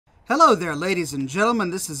Hello there, ladies and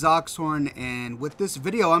gentlemen, this is Oxhorn, and with this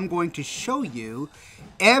video I'm going to show you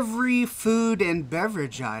every food and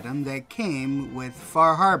beverage item that came with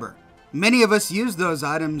Far Harbor. Many of us use those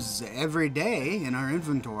items every day in our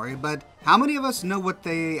inventory, but how many of us know what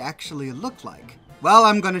they actually look like? Well,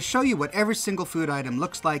 I'm going to show you what every single food item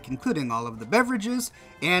looks like, including all of the beverages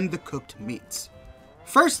and the cooked meats.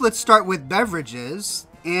 First, let's start with beverages,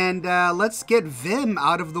 and let's get Vim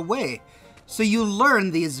out of the way. So you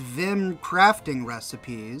learn these Vim crafting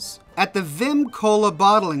recipes at the Vim Cola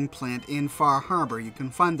bottling plant in Far Harbor. You can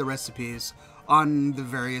find the recipes on the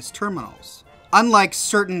various terminals. Unlike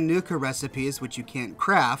certain Nuka recipes, which you can't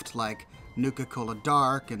craft, like Nuka Cola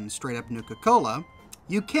Dark and straight up Nuka Cola,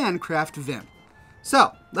 you can craft Vim.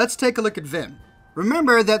 So let's take a look at Vim.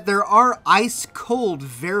 Remember that there are ice-cold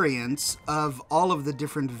variants of all of the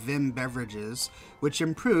different Vim beverages, which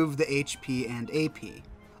improve the HP and AP.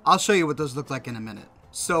 I'll show you what those look like in a minute.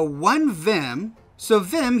 So Vim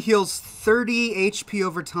heals 30 HP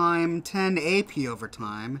over time, 10 AP over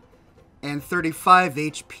time, and 35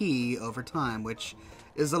 HP over time, which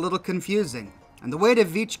is a little confusing. And the weight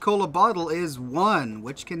of each cola bottle is 1,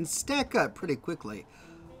 which can stack up pretty quickly.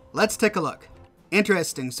 Let's take a look.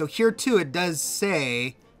 Interesting, so here too it does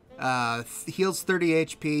say heals 30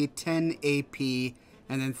 HP, 10 AP,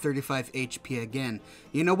 and then 35 HP again.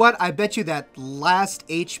 You know what? I bet you that last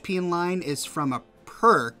HP line is from a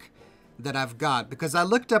perk that I've got, because I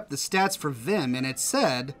looked up the stats for Vim and it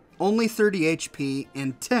said only 30 HP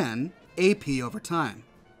and 10 AP over time.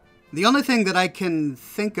 The only thing that I can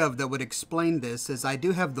think of that would explain this is I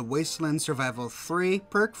do have the Wasteland Survival 3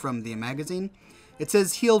 perk from the magazine. It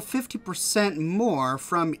says heal 50% more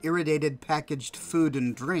from irradiated packaged food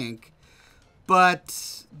and drink.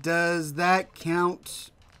 But does that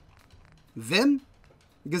count Vim?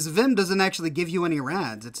 Because Vim doesn't actually give you any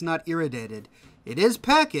rads. It's not irradiated. It is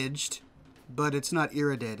packaged, but it's not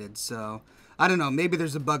irradiated. So, I don't know. Maybe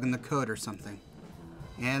there's a bug in the code or something.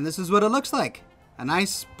 And this is what it looks like. A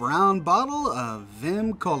nice brown bottle of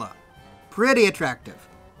Vim Cola. Pretty attractive.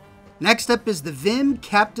 Next up is the Vim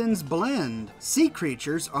Captain's Blend. Sea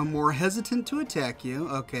creatures are more hesitant to attack you.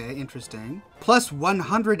 Okay, interesting. Plus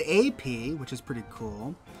 100 AP, which is pretty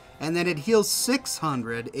cool. And then it heals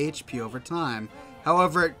 600 HP over time.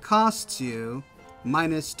 However, it costs you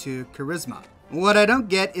 -2 charisma. What I don't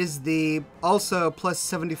get is the also plus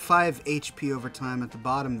 75 HP over time at the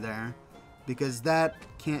bottom there, because that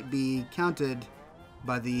can't be counted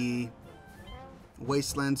by the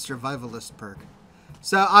Wasteland Survivalist perk.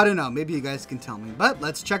 So, I don't know, maybe you guys can tell me, but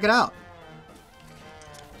let's check it out.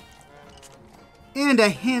 And a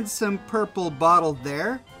handsome purple bottle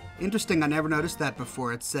there. Interesting, I never noticed that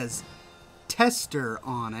before. It says Tester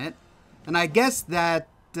on it. And I guess that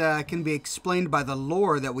can be explained by the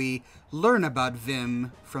lore that we learn about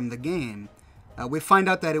Vim from the game. We find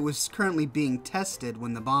out that it was currently being tested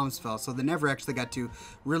when the bombs fell, so they never actually got to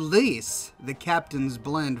release the Captain's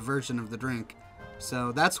Blend version of the drink.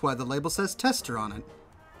 So that's why the label says Tester on it.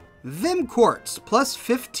 Vim Quartz, plus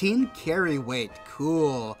 15 carry weight.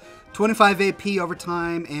 Cool. 25 AP over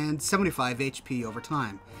time and 75 HP over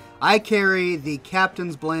time. I carry the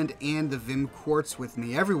Captain's Blend and the Vim Quartz with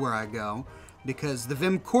me everywhere I go, because the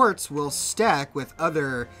Vim Quartz will stack with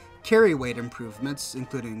other carry weight improvements,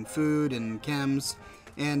 including food and chems,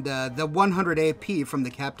 and the 100 AP from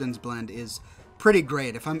the Captain's Blend is pretty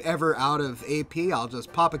great. If I'm ever out of AP, I'll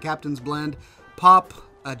just pop a Captain's Blend, pop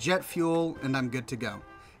a jet fuel, and I'm good to go.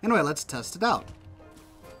 Anyway, let's test it out.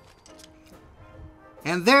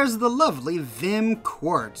 And there's the lovely Vim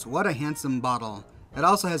Quartz. What a handsome bottle. It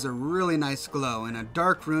also has a really nice glow. In a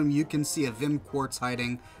dark room, you can see a Vim Quartz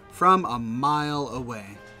hiding from a mile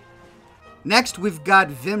away. Next, we've got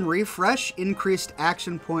Vim Refresh, increased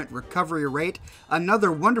action point recovery rate.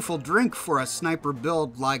 Another wonderful drink for a sniper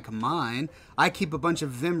build like mine. I keep a bunch of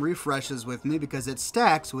Vim Refreshes with me because it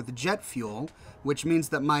stacks with jet fuel, which means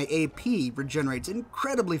that my AP regenerates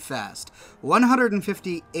incredibly fast.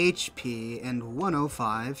 150 HP and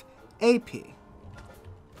 105 AP.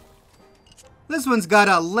 This one's got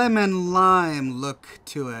a lemon lime look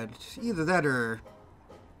to it. Either that or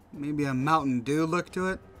maybe a Mountain Dew look to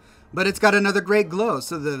it. But it's got another great glow.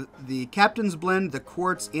 So the Captain's Blend, the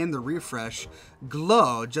Quartz, and the Refresh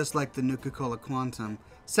glow just like the Nuka Cola Quantum.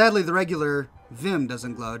 Sadly, the regular Vim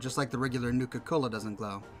doesn't glow, just like the regular Nuka Cola doesn't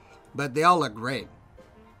glow. But they all look great.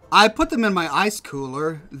 I put them in my ice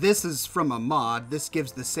cooler. This is from a mod. This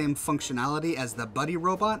gives the same functionality as the Buddy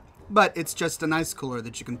Robot, but it's just an ice cooler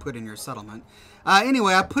that you can put in your settlement.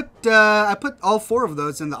 Anyway, I put all 4 of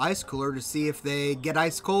those in the ice cooler to see if they get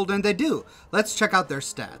ice cold, and they do. Let's check out their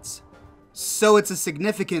stats. So it's a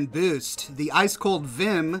significant boost. The ice cold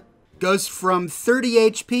Vim Goes from 30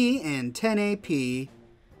 HP and 10 AP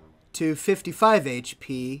to 55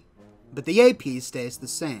 HP, but the AP stays the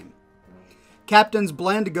same. Captain's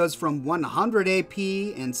Blend goes from 100 AP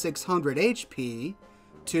and 600 HP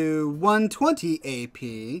to 120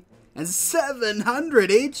 AP and 700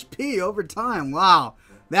 HP over time. Wow,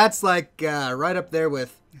 that's like right up there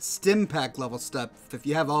with Stim Pack level stuff if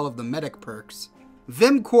you have all of the medic perks.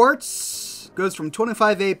 Vim Quartz goes from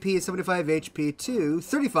 25 AP, 75 HP to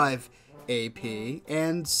 35 AP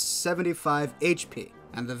and 75 HP.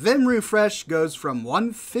 And the Vim Refresh goes from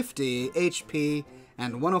 150 HP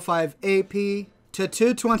and 105 AP to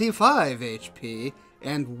 225 HP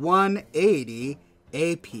and 180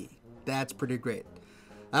 AP. That's pretty great.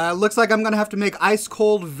 Looks like I'm going to have to make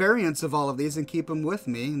ice-cold variants of all of these and keep them with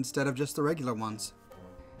me instead of just the regular ones.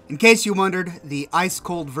 In case you wondered, the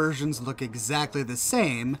ice-cold versions look exactly the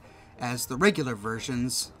same as the regular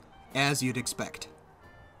versions, as you'd expect.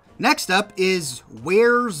 Next up is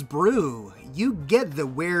Ware's Brew. You get the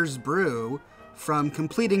Ware's Brew from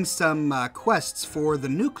completing some quests for the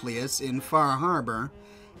Nucleus in Far Harbor,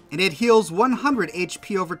 and it heals 100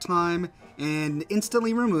 HP over time and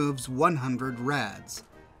instantly removes 100 rads.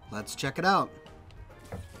 Let's check it out.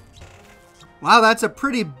 Wow, that's a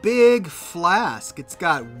pretty big flask. It's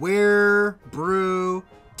got Ware, Brew,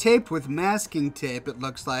 taped with masking tape, it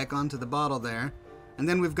looks like, onto the bottle there. And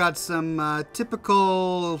then we've got some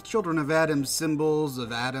typical Children of Atom symbols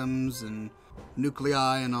of atoms and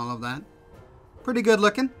nuclei and all of that. Pretty good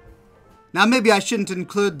looking. Now maybe I shouldn't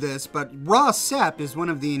include this, but raw sap is one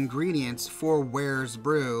of the ingredients for Ware's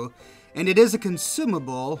Brew, and it is a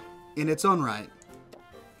consumable in its own right.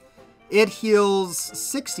 It heals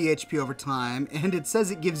 60 HP over time, and it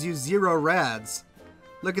says it gives you 0 rads.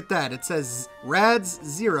 Look at that, it says rads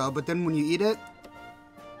 0, but then when you eat it,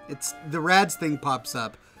 the rads thing pops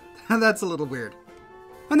up. That's a little weird.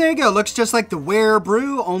 And there you go, looks just like the Ware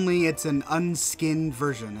Brew, only it's an unskinned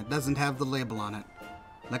version. It doesn't have the label on it.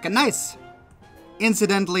 Looking nice.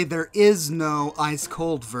 Incidentally, there is no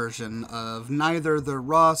ice-cold version of neither the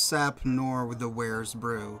raw sap nor the Ware's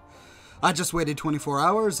Brew. I just waited 24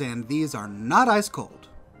 hours and these are not ice-cold.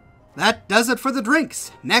 That does it for the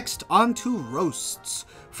drinks. Next, on to roasts.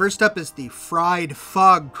 First up is the Fried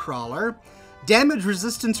Fog Crawler. Damage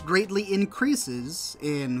resistance greatly increases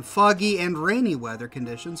in foggy and rainy weather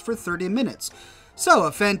conditions for 30 minutes. So,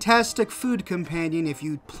 a fantastic food companion if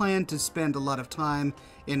you plan to spend a lot of time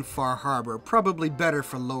in Far Harbor. Probably better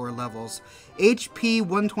for lower levels. HP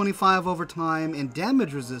 125 over time and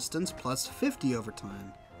damage resistance plus 50 over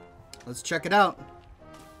time. Let's check it out.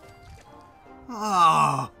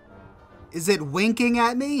 Oh, is it winking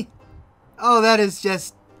at me? Oh, that is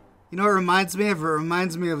just, you know what it reminds me of? It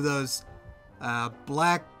reminds me of those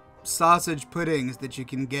black sausage puddings that you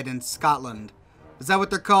can get in Scotland. Is that what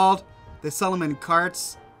they're called? They sell them in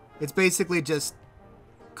carts. It's basically just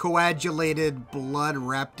coagulated blood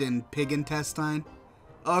wrapped in pig intestine.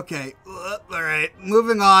 Okay, alright,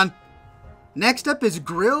 moving on. Next up is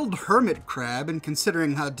grilled hermit crab, and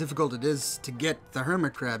considering how difficult it is to get the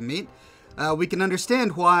hermit crab meat, we can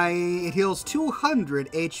understand why it heals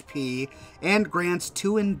 200 HP and grants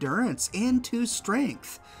 2 endurance and 2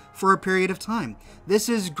 strength for a period of time. This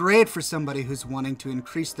is great for somebody who's wanting to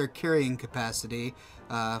increase their carrying capacity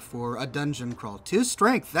for a dungeon crawl. 2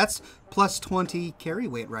 strength, that's plus 20 carry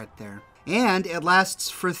weight right there. And it lasts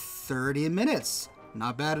for 30 minutes.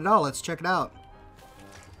 Not bad at all. Let's check it out.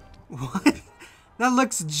 What? That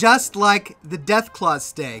looks just like the Deathclaw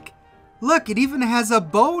steak. Look, it even has a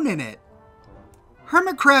bone in it.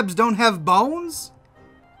 Hermit crabs don't have bones?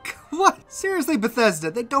 What? Seriously, Bethesda,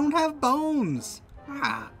 they don't have bones.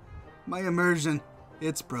 Ah, my immersion,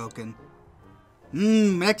 it's broken.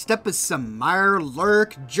 Next up is some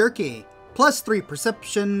Mirelurk jerkey. Plus 3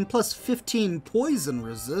 perception, plus 15 poison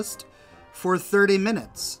resist for 30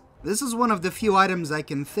 minutes. This is one of the few items I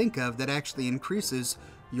can think of that actually increases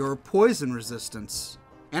your poison resistance.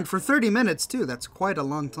 And for 30 minutes too, that's quite a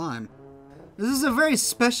long time. This is a very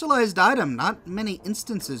specialized item, not many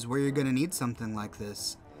instances where you're going to need something like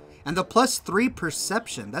this. And the plus 3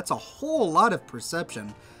 perception, that's a whole lot of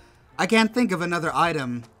perception. I can't think of another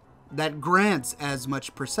item that grants as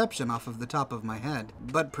much perception off of the top of my head.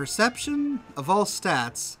 But perception, of all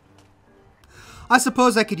stats, I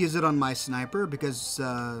suppose I could use it on my sniper because,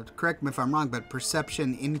 correct me if I'm wrong, but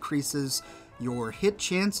perception increases your hit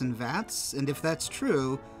chance in VATS, and if that's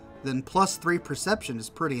true, then plus 3 perception is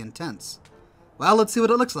pretty intense. Well, let's see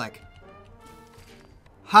what it looks like.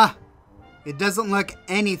 Ha! It doesn't look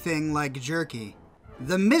anything like jerky.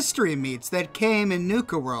 The mystery meats that came in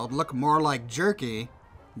Nuka World look more like jerky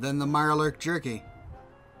than the Mirelurk jerky.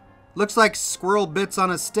 Looks like squirrel bits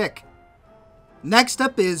on a stick. Next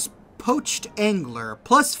up is Poached Angler,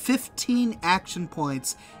 plus 15 action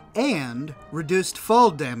points and reduced fall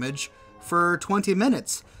damage for 20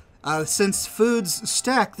 minutes. Since foods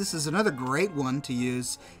stack, this is another great one to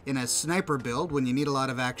use in a sniper build when you need a lot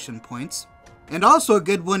of action points. And also a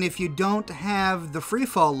good one if you don't have the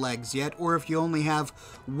freefall legs yet, or if you only have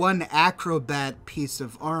one acrobat piece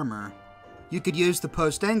of armor. You could use the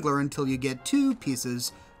Poached Angler until you get 2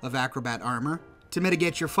 pieces of acrobat armor to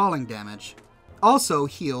mitigate your falling damage. Also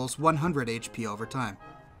heals 100 HP over time.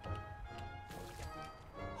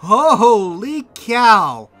 Holy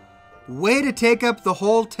cow! Way to take up the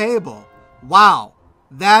whole table. Wow,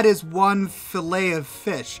 that is one fillet of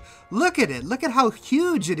fish. Look at it. Look at how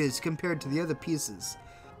huge it is compared to the other pieces.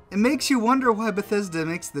 It makes you wonder why Bethesda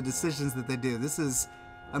makes the decisions that they do. This is,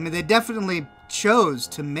 I mean, they definitely chose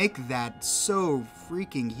to make that so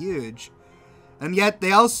freaking huge. And yet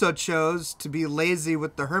they also chose to be lazy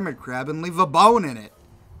with the hermit crab and leave a bone in it.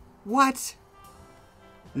 What?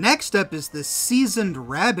 Next up is the seasoned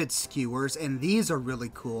rabbit skewers, and these are really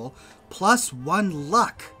cool. Plus 1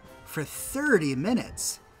 luck for 30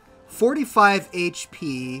 minutes. 45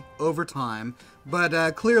 HP over time,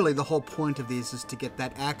 but clearly the whole point of these is to get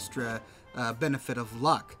that extra benefit of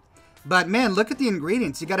luck. But man, look at the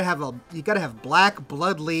ingredients. You gotta have black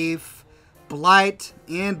blood leaf, blight,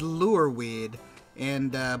 and lure weed.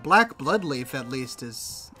 And black blood leaf, at least,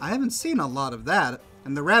 is, I haven't seen a lot of that.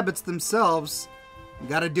 And the rabbits themselves, you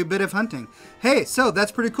gotta do a bit of hunting. Hey, so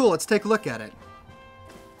that's pretty cool. Let's take a look at it.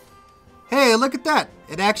 Hey, look at that.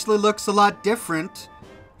 It actually looks a lot different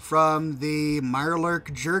from the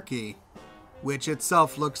Mirelurk jerkey, which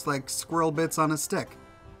itself looks like squirrel bits on a stick.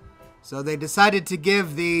 So they decided to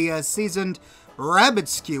give the seasoned rabbit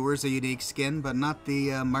skewers a unique skin, but not the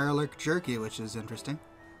Mirelurk jerkey, which is interesting.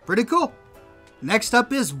 Pretty cool. Next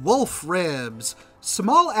up is wolf ribs.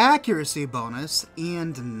 Small accuracy bonus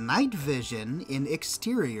and night vision in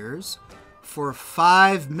exteriors for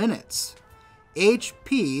 5 minutes.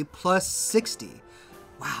 HP plus 60.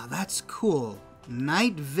 Wow, that's cool.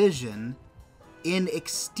 Night vision in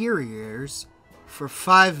exteriors for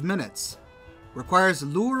 5 minutes. Requires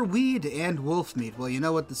lure weed and wolf meat. Well, you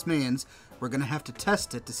know what this means. We're going to have to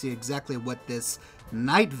test it to see exactly what this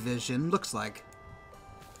night vision looks like.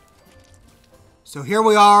 So here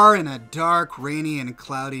we are in a dark, rainy, and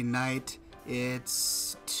cloudy night.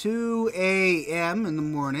 It's 2 a.m. in the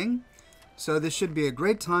morning, so this should be a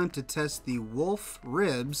great time to test the wolf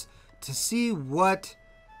ribs to see what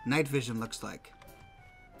night vision looks like.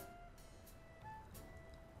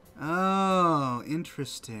 Oh,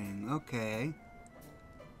 interesting. Okay.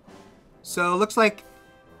 So it looks like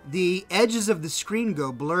the edges of the screen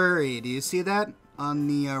go blurry. Do you see that? On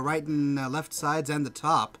the right and left sides and the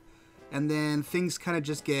top. And then things kind of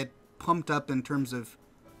just get pumped up in terms of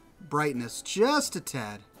brightness just a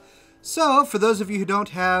tad. So, for those of you who don't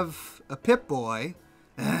have a Pip-Boy,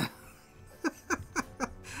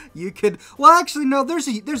 you could... Well, actually, no, there's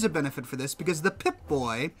a benefit for this, because the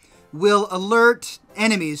Pip-Boy will alert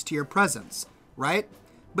enemies to your presence, right?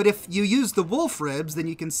 But if you use the wolf ribs, then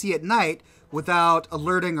you can see at night without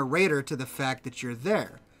alerting a raider to the fact that you're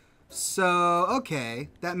there. So, okay,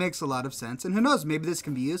 that makes a lot of sense. And who knows, maybe this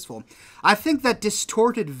can be useful. I think that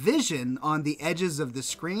distorted vision on the edges of the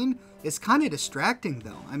screen is kind of distracting,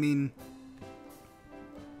 though. I mean,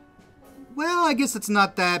 well, I guess it's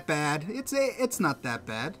not that bad. It's not that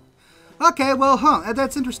bad. Okay, well,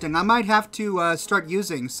 that's interesting. I might have to start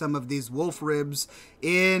using some of these wolf ribs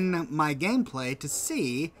in my gameplay to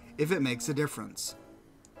see if it makes a difference.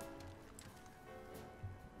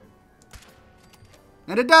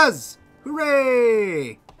 And it does!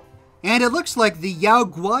 Hooray! And it looks like the Yao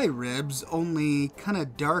Guai ribs, only kind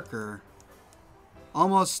of darker.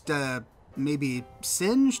 Almost, maybe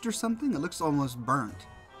singed or something? It looks almost burnt.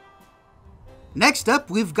 Next up,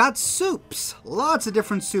 we've got soups. Lots of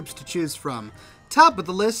different soups to choose from. Top of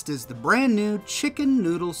the list is the brand new chicken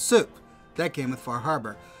noodle soup. That came with Far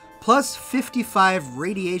Harbor. Plus 55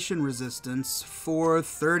 radiation resistance for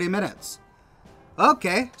 30 minutes.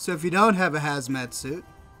 Okay, so if you don't have a hazmat suit,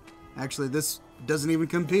 actually this doesn't even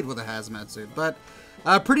compete with a hazmat suit, but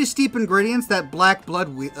pretty steep ingredients. That black blood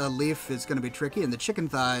leaf is going to be tricky, and the chicken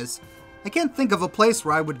thighs, I can't think of a place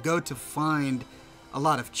where I would go to find a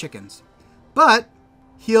lot of chickens. But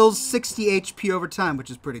heals 60 HP over time,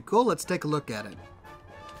 which is pretty cool. Let's take a look at it.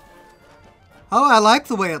 Oh, I like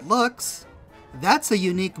the way it looks. That's a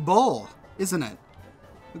unique bowl, isn't it?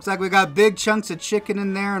 Looks like we got big chunks of chicken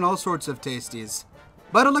in there and all sorts of tasties.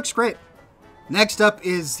 But it looks great. Next up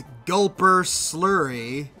is Gulper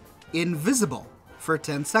Slurry Invisible for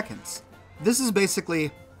 10 seconds. This is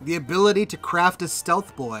basically the ability to craft a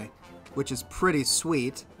stealth boy which is pretty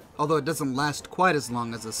sweet, although it doesn't last quite as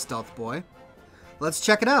long as a stealth boy. Let's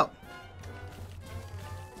check it out.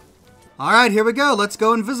 Alright, here we go. Let's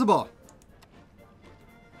go invisible.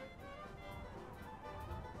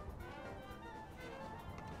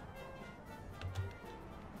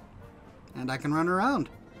 And I can run around.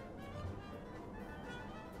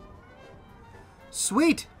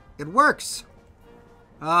 Sweet! It works!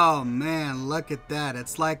 Oh man, look at that.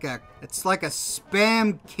 It's like a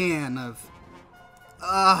spam can of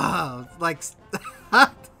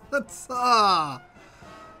that's a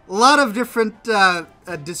lot of different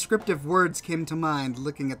descriptive words came to mind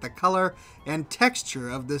looking at the color and texture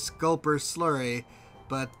of this gulper slurry,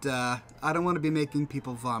 but I don't want to be making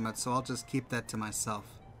people vomit, so I'll just keep that to myself.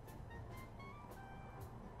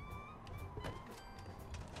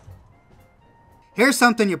 Here's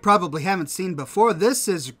something you probably haven't seen before. This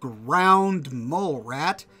is ground mole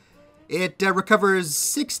rat. It recovers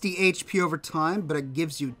 60 HP over time, but it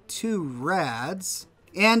gives you 2 rads.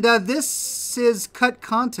 And this is cut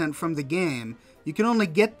content from the game. You can only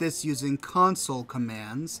get this using console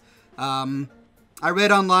commands. I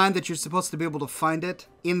read online that you're supposed to be able to find it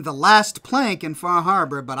in the last plank in Far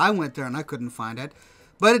Harbor, but I went there and I couldn't find it.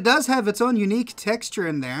 But it does have its own unique texture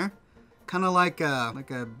in there. Kind of like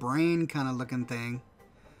a brain kind of looking thing.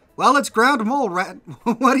 Well, it's ground mole rat.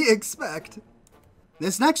 What do you expect?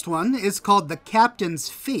 This next one is called the Captain's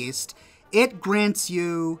Feast. It grants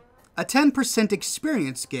you a 10%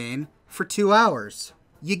 experience gain for 2 hours.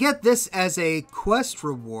 You get this as a quest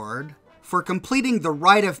reward for completing the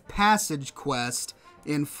Rite of Passage quest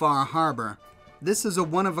in Far Harbor. This is a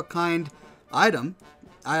one-of-a-kind item.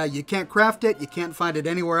 You can't craft it. You can't find it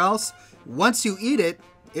anywhere else. Once you eat it,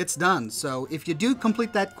 it's done. So if you do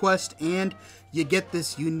complete that quest and you get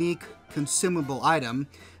this unique consumable item,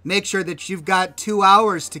 make sure that you've got 2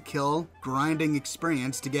 hours to kill grinding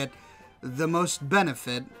experience to get the most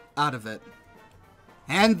benefit out of it.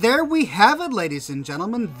 And there we have it, ladies and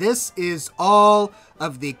gentlemen. This is all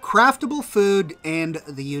of the craftable food and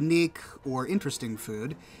the unique or interesting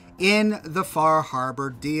food in the Far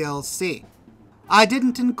Harbor DLC. I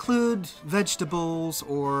didn't include vegetables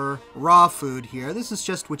or raw food here. This is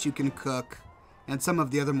just what you can cook and some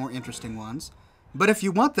of the other more interesting ones. But if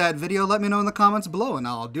you want that video, let me know in the comments below and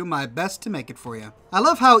I'll do my best to make it for you. I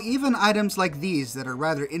love how even items like these that are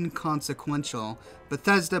rather inconsequential,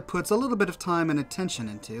 Bethesda puts a little bit of time and attention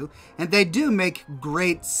into, and they do make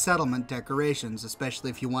great settlement decorations, especially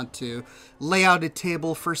if you want to lay out a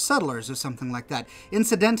table for settlers or something like that.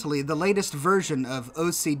 Incidentally, the latest version of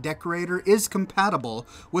OC Decorator is compatible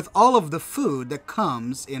with all of the food that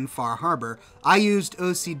comes in Far Harbor. I used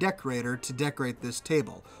OC Decorator to decorate this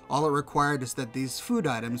table. All it required is that these food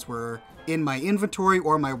items were in my inventory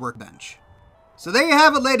or my workbench. So there you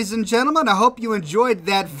have it, ladies and gentlemen. I hope you enjoyed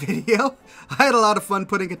that video. I had a lot of fun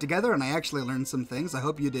putting it together, and I actually learned some things. I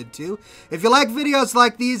hope you did too. If you like videos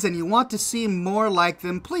like these and you want to see more like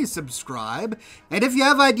them, please subscribe. And if you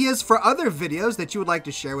have ideas for other videos that you would like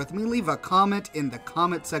to share with me, leave a comment in the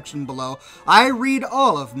comment section below. I read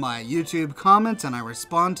all of my YouTube comments, and I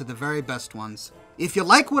respond to the very best ones. If you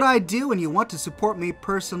like what I do and you want to support me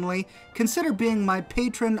personally, consider being my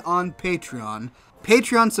patron on Patreon.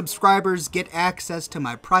 Patreon subscribers get access to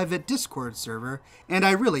my private Discord server, and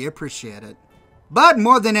I really appreciate it. But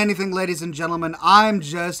more than anything, ladies and gentlemen, I'm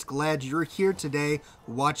just glad you're here today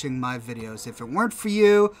watching my videos. If it weren't for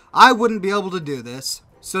you, I wouldn't be able to do this.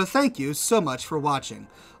 So thank you so much for watching.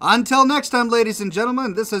 Until next time, ladies and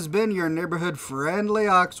gentlemen, this has been your neighborhood friendly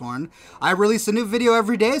Oxhorn. I release a new video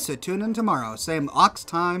every day, so tune in tomorrow. Same Ox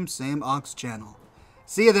time, same Ox channel.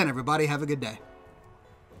 See you then, everybody. Have a good day.